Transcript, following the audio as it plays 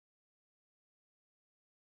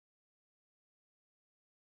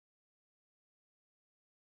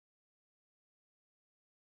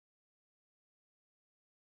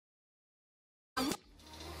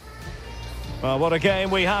Well, what a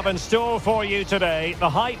game we have in store for you today.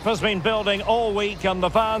 The hype has been building all week and the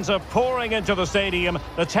fans are pouring into the stadium.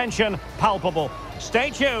 The tension palpable.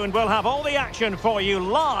 Stay tuned, we'll have all the action for you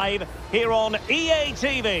live here on EA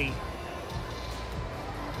TV.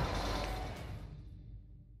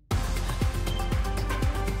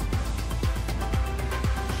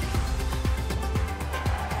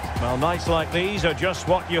 Well, nights like these are just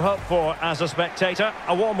what you hope for as a spectator.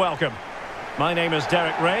 A warm welcome. My name is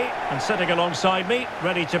Derek Ray, and sitting alongside me,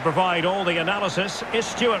 ready to provide all the analysis, is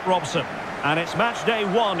Stuart Robson. And it's match day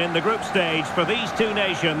 1 in the group stage for these two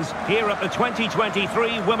nations here at the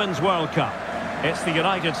 2023 Women's World Cup. It's the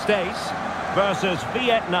United States versus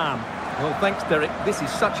Vietnam. Well, thanks, Derek. This is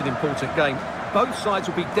such an important game. Both sides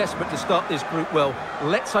will be desperate to start this group well.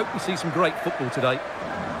 Let's hope we see some great football today.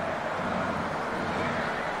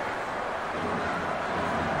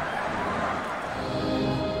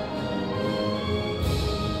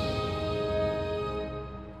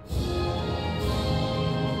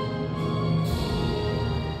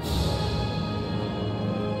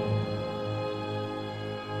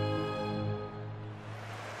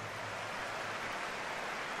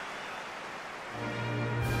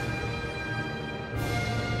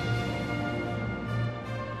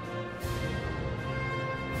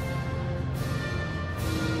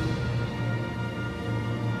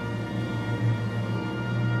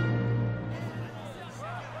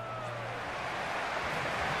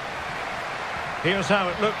 Here's how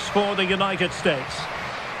it looks for the United States.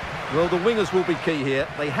 Well, the wingers will be key here.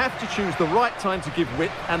 They have to choose the right time to give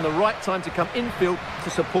width and the right time to come infield to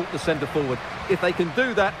support the centre forward. If they can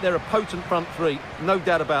do that, they're a potent front three. No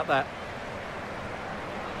doubt about that.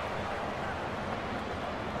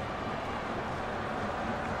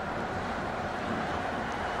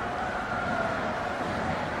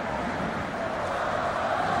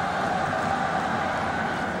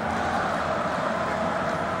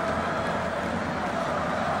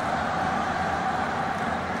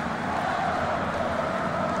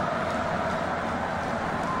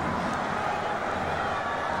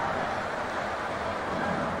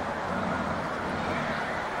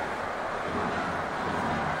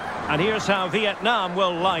 And here's how Vietnam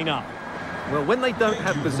will line up. Well, when they don't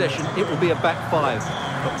have possession, it will be a back five.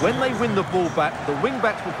 But when they win the ball back, the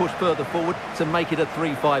wing-backs will push further forward to make it a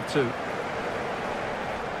 3-5-2.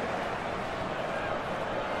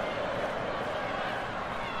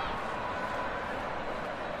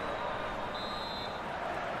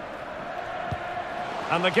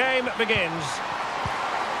 And the game begins.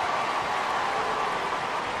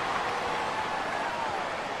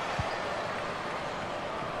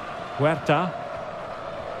 Huerta.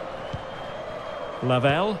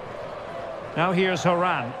 Lavelle. Now here's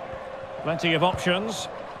Horan. Plenty of options.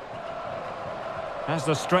 Has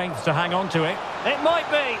the strength to hang on to it. It might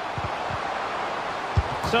be.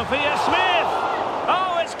 Sophia Smith.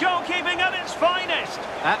 Oh, it's goalkeeping at its finest.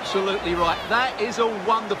 Absolutely right. That is a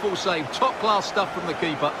wonderful save. Top-class stuff from the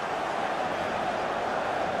keeper.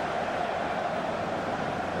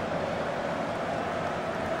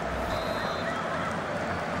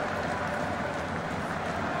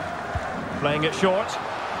 Playing it short.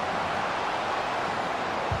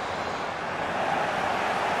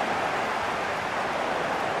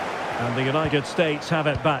 And the United States have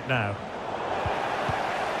it back now.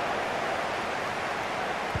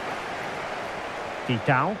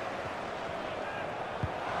 Titao.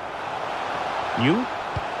 Yu.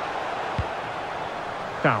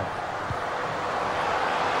 Tao.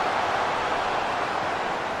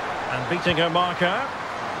 And beating her marker.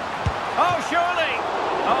 Oh, surely!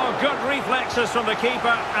 Oh, good reflexes from the keeper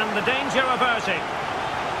and the danger averted.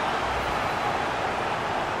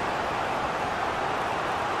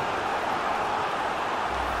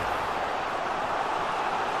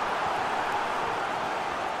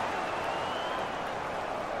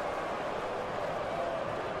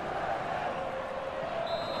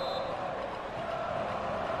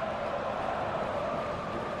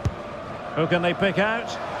 Who can they pick out?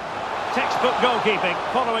 Textbook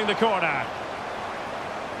goalkeeping following the corner.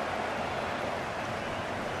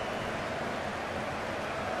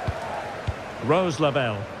 Rose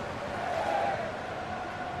Lavelle.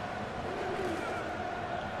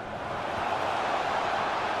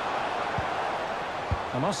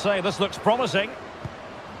 I must say, this looks promising.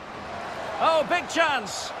 Oh, big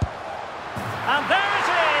chance. And there it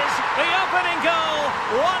is, the opening goal,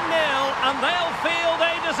 1-0, and they'll feel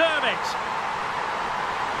they deserve it.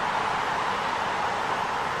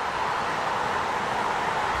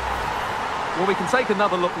 Well, we can take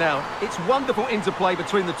another look now. It's wonderful interplay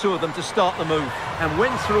between the two of them to start the move. And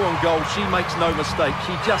when through on goal, she makes no mistake.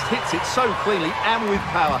 She just hits it so cleanly and with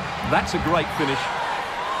power. That's a great finish.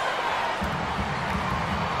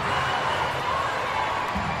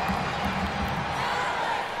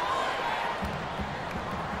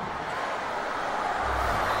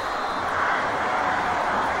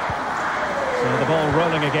 So the ball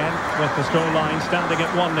rolling again with the scoreline standing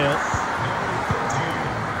at 1-0.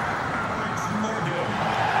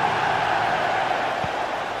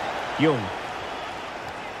 Jung.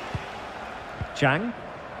 Chang.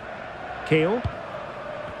 Keel.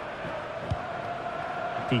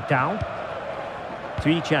 Titao.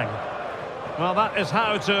 Tui Chang. Well, that is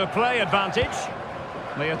how to play advantage.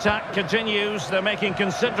 The attack continues. They're making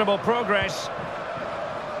considerable progress.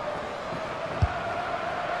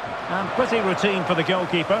 And pretty routine for the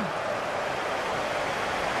goalkeeper.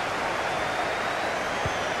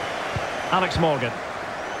 Alex Morgan.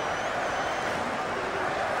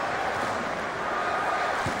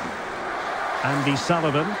 Andy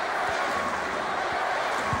Sullivan.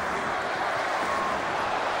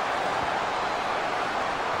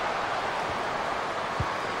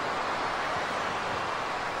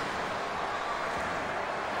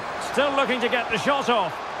 Still looking to get the shot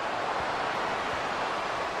off.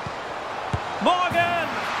 Morgan!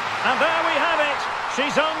 And there we have it.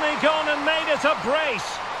 She's only gone and made it a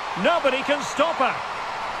brace. Nobody can stop her.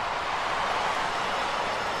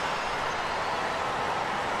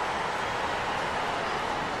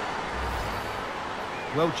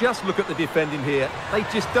 Well, just look at the defending here. They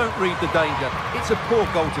just don't read the danger. It's a poor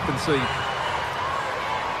goal to concede.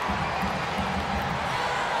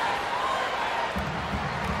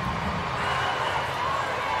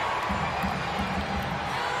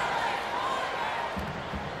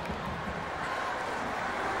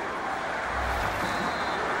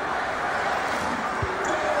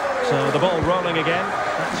 So the ball rolling again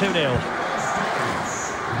at 2-0.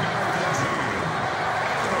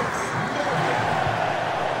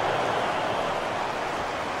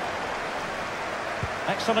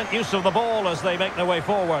 Excellent use of the ball as they make their way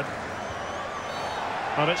forward.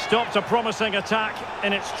 But it stopped a promising attack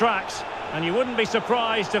in its tracks, and you wouldn't be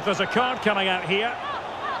surprised if there's a card coming out here.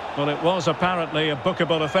 Well, it was apparently a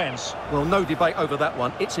bookable offence. Well, no debate over that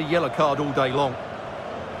one. It's a yellow card all day long.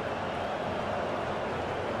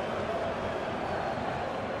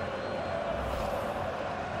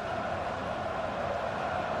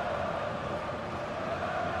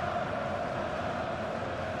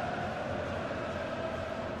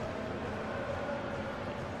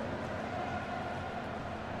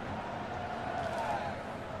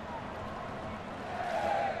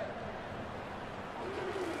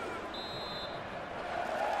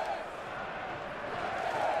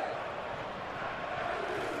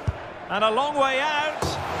 And a long way out.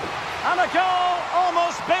 And a goal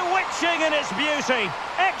almost bewitching in its beauty.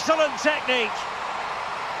 Excellent technique.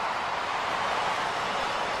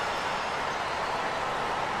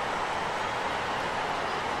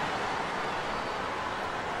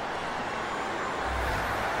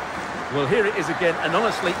 Well, here it is again, and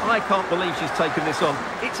honestly, I can't believe she's taken this on.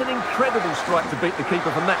 It's an incredible strike to beat the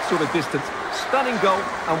keeper from that sort of distance. Stunning goal,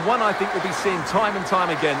 and one I think we'll be seeing time and time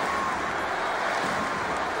again.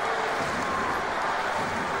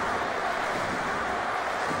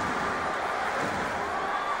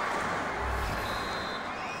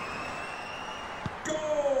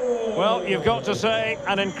 Well, you've got to say,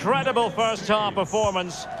 an incredible first-half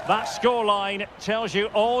performance. That scoreline tells you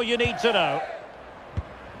all you need to know.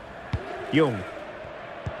 Jung.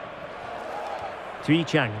 Tui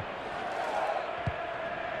Chang.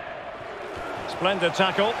 Splendid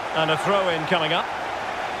tackle and a throw-in coming up.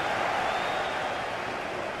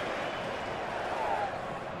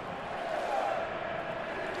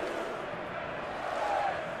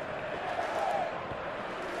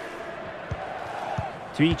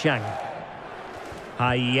 Tui Chang.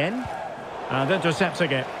 Hai Yen. And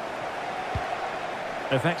intercepting it.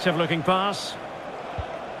 Effective looking pass.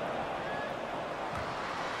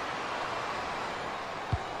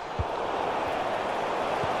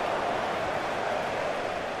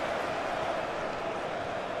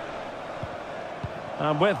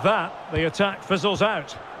 And with that, the attack fizzles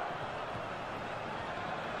out.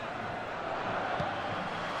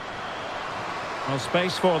 Well,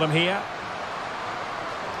 space for them here.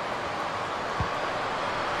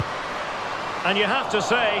 And you have to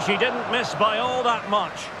say, she didn't miss by all that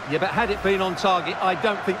much. Yeah, but had it been on target, I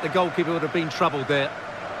don't think the goalkeeper would have been troubled there.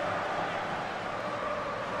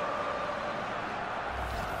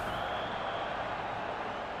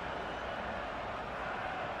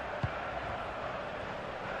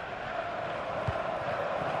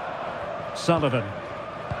 Sullivan.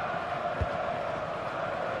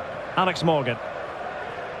 Alex Morgan.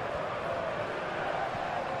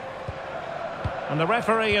 And the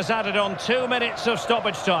referee has added on 2 minutes of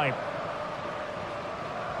stoppage time.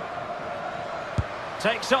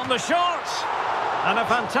 Takes on the shot. And a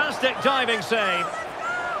fantastic diving save.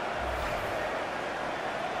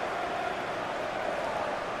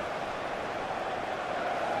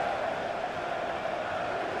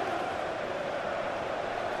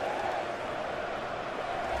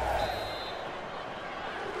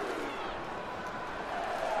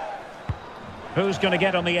 Who's going to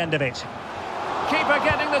get on the end of it? Keeper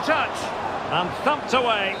getting the touch. And thumped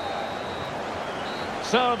away.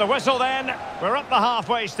 So the whistle then. We're up the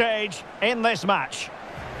halfway stage in this match.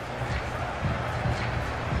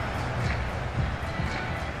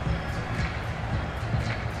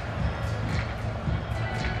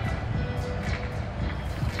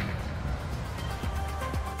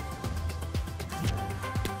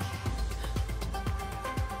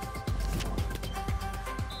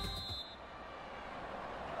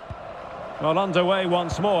 Well, underway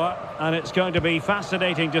once more, and it's going to be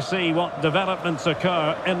fascinating to see what developments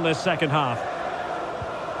occur in this second half.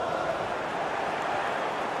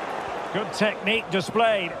 Good technique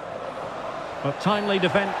displayed. But timely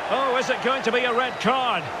defense. Oh, is it going to be a red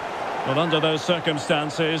card? Well, under those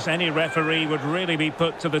circumstances, any referee would really be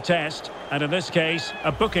put to the test. And in this case,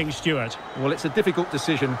 a booking steward. Well, it's a difficult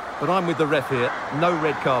decision, but I'm with the ref here. No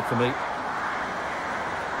red card for me.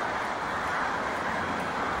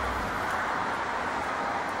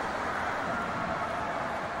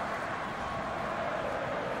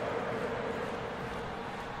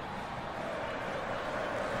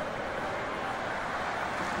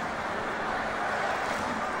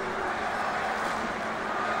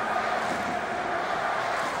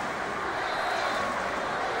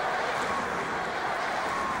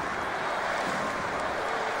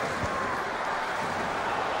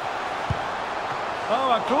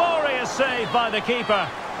 Oh, a glorious save by the keeper.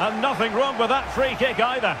 And nothing wrong with that free kick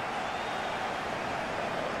either.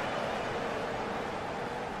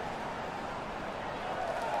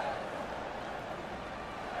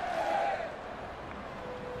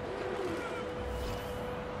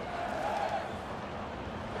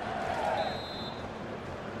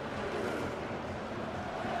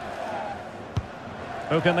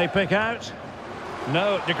 Who can they pick out?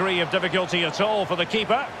 No degree of difficulty at all for the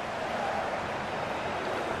keeper.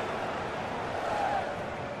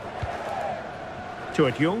 To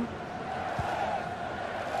it, Jung.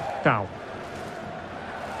 Tao.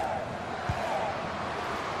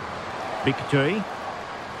 Bikutui.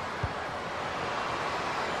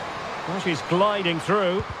 Well, she's gliding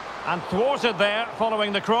through and thwarted there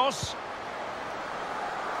following the cross.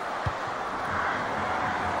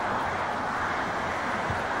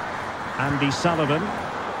 Andy Sullivan.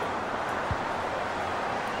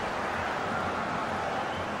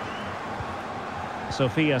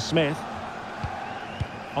 Sophia Smith.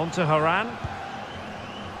 On to Haran.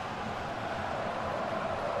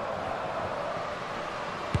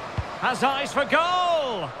 Has eyes for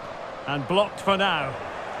goal! And blocked for now.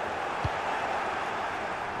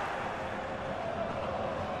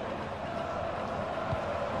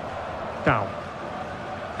 Tao.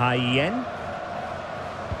 Haiyen.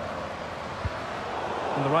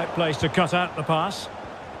 In the right place to cut out the pass.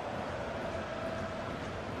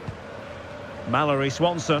 Mallory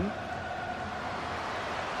Swanson.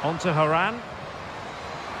 On to Haran.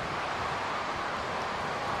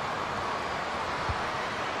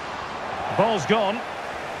 Ball's gone.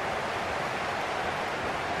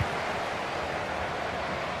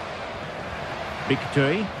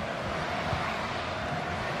 Bikutui.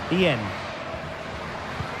 Ian.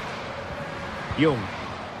 Jung.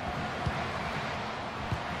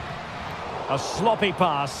 A sloppy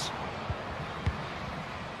pass.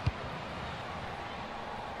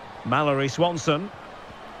 Mallory Swanson.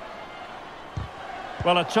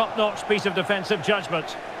 Well, a top-notch piece of defensive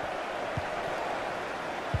judgment.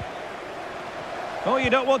 Oh, you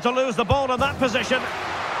don't want to lose the ball in that position.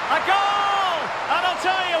 A goal! And I'll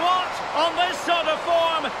tell you what, on this sort of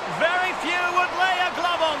form, very few would lay a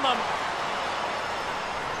glove on them.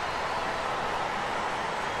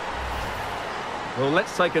 Well,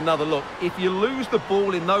 let's take another look. If you lose the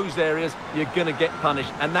ball in those areas, you're going to get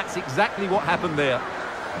punished. And that's exactly what happened there.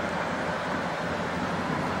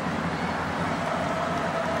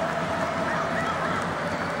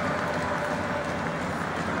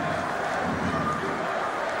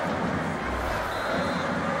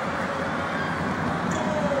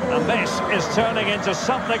 And this is turning into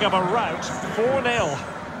something of a rout. 4-0.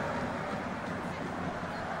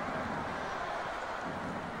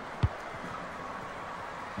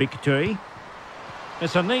 Victory.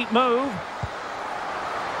 It's a neat move.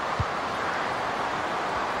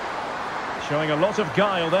 Showing a lot of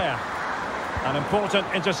guile there. An important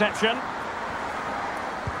interception.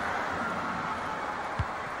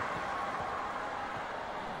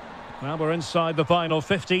 Well, we're inside the final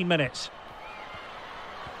 15 minutes.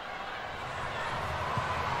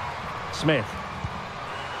 Smith.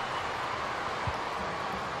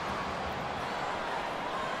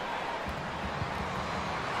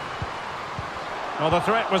 Well, the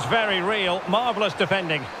threat was very real. Marvellous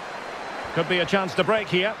defending. Could be a chance to break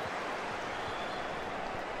here.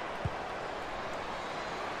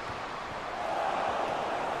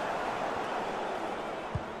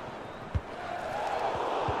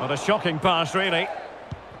 What a shocking pass, really.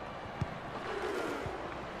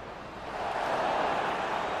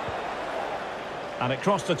 And it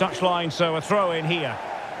crossed the touchline, so a throw in here.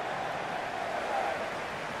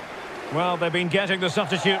 Well, they've been getting the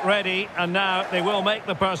substitute ready, and now they will make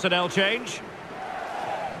the personnel change.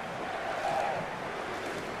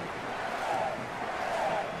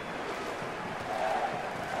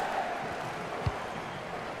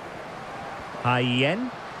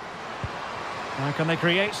 Hayen. Now can they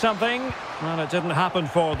create something? Well, it didn't happen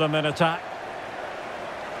for them in attack.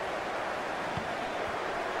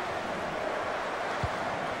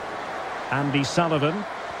 Andy Sullivan.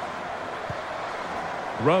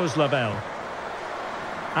 Rose Lavelle.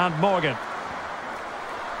 And Morgan.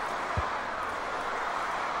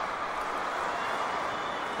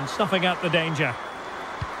 And snuffing out the danger.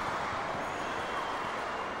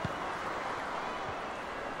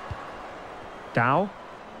 Dow.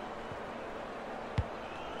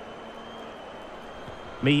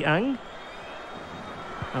 Mi-ang.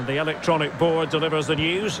 And the electronic board delivers the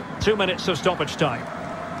news. 2 minutes of stoppage time.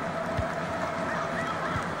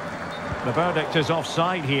 The verdict is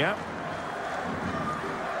offside here.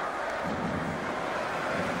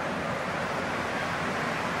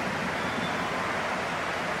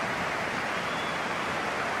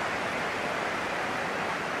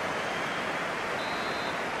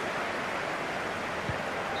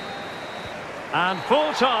 And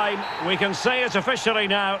full time, we can say it officially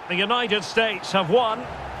now, the United States have won.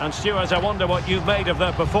 And Stuart, I wonder what you've made of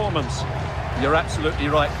their performance. You're absolutely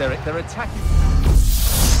right, Derek. They're attacking.